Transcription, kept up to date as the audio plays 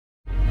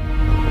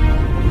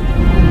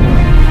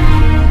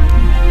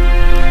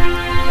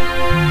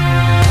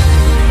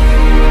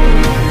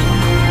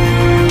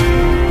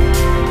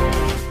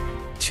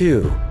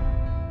2.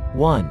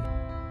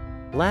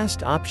 1.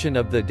 Last option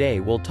of the day,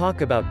 we'll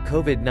talk about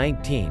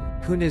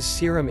COVID-19. Pune's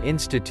Serum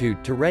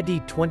Institute to ready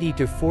 20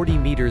 to 40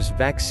 meters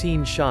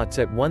vaccine shots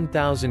at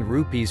 1,000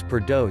 rupees per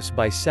dose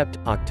by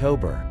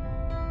Sept-October.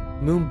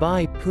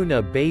 Mumbai,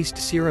 Pune-based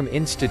Serum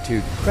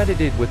Institute,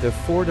 credited with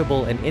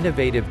affordable and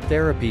innovative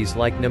therapies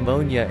like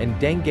pneumonia and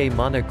dengue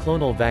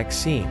monoclonal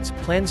vaccines,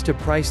 plans to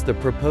price the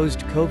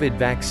proposed COVID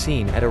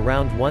vaccine at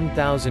around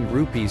 1,000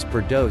 rupees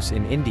per dose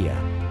in India.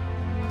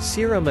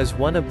 Serum is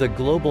one of the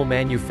global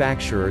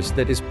manufacturers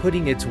that is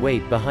putting its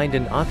weight behind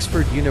an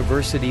Oxford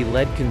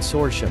University-led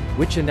consortium,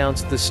 which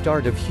announced the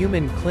start of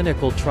human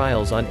clinical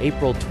trials on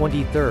April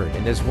 23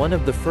 and is one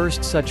of the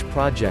first such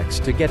projects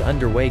to get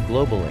underway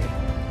globally.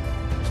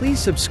 Please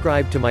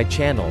subscribe to my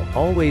channel,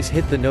 always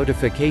hit the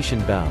notification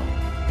bell.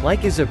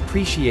 Like is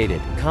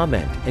appreciated,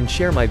 comment, and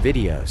share my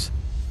videos.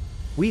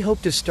 We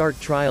hope to start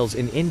trials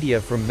in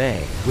India from May,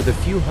 with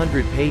a few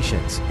hundred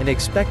patients, and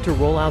expect to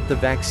roll out the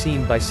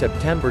vaccine by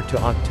September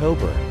to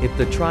October, if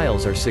the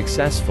trials are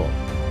successful.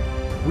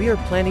 We are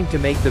planning to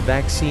make the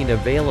vaccine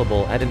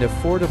available at an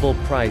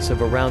affordable price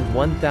of around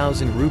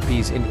 1,000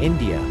 rupees in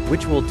India,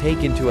 which will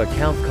take into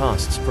account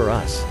costs for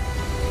us.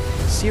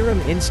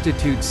 Serum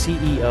Institute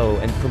CEO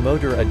and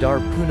promoter Adar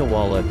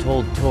Poonawalla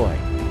told TOI.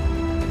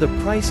 The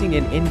pricing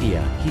in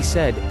India, he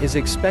said, is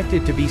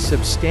expected to be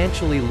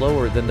substantially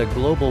lower than the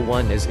global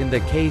one, as in the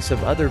case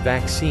of other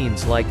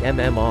vaccines like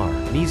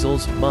MMR,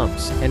 measles,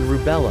 mumps, and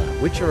rubella,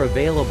 which are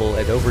available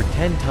at over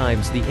 10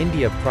 times the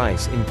India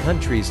price in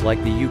countries like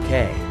the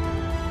UK.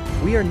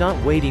 We are not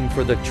waiting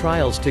for the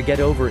trials to get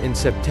over in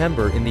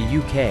September in the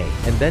UK,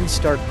 and then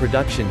start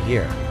production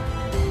here.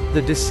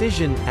 The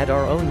decision, at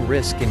our own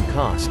risk and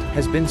cost,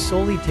 has been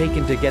solely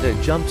taken to get a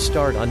jump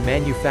start on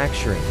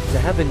manufacturing, to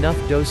have enough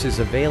doses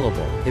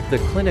available, if the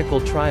clinical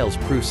trials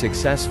prove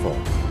successful.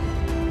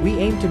 We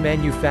aim to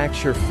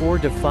manufacture 4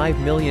 to 5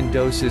 million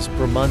doses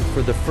per month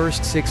for the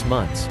first 6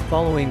 months,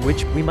 following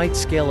which, we might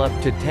scale up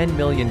to 10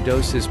 million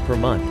doses per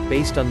month,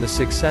 based on the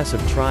success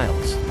of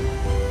trials.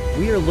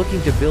 We are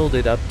looking to build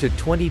it up to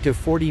 20 to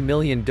 40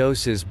 million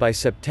doses by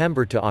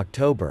September to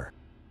October.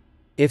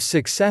 If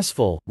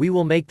successful, we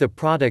will make the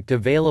product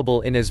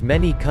available in as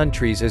many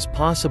countries as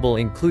possible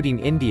including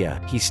India,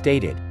 he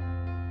stated.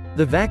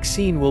 The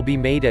vaccine will be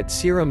made at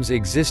Serum's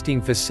existing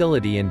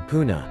facility in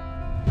Pune.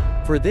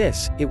 For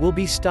this, it will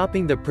be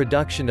stopping the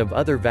production of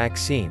other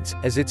vaccines,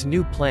 as its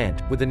new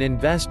plant, with an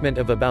investment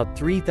of about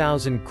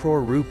 3,000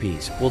 crore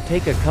rupees, will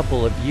take a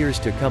couple of years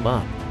to come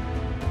up.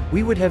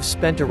 We would have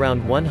spent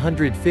around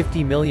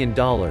 $150 million,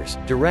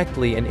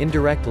 directly and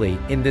indirectly,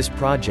 in this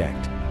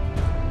project.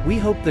 We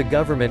hope the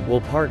government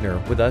will partner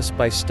with us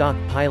by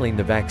stockpiling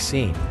the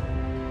vaccine.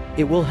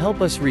 It will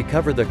help us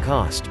recover the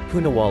cost,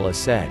 Poonawalla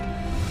said.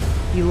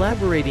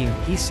 Elaborating,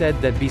 he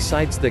said that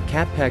besides the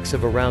capex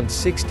of around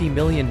 $60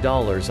 million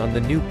on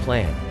the new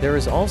plant, there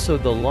is also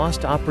the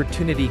lost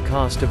opportunity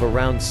cost of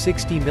around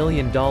 $60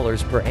 million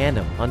per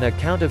annum, on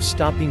account of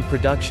stopping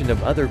production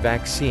of other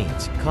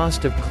vaccines,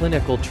 cost of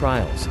clinical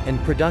trials,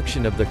 and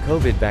production of the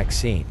COVID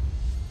vaccine.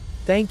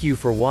 Thank you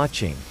for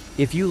watching.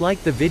 If you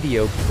like the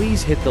video,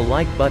 please hit the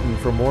like button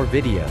for more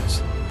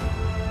videos.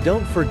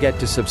 Don't forget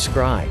to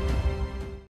subscribe.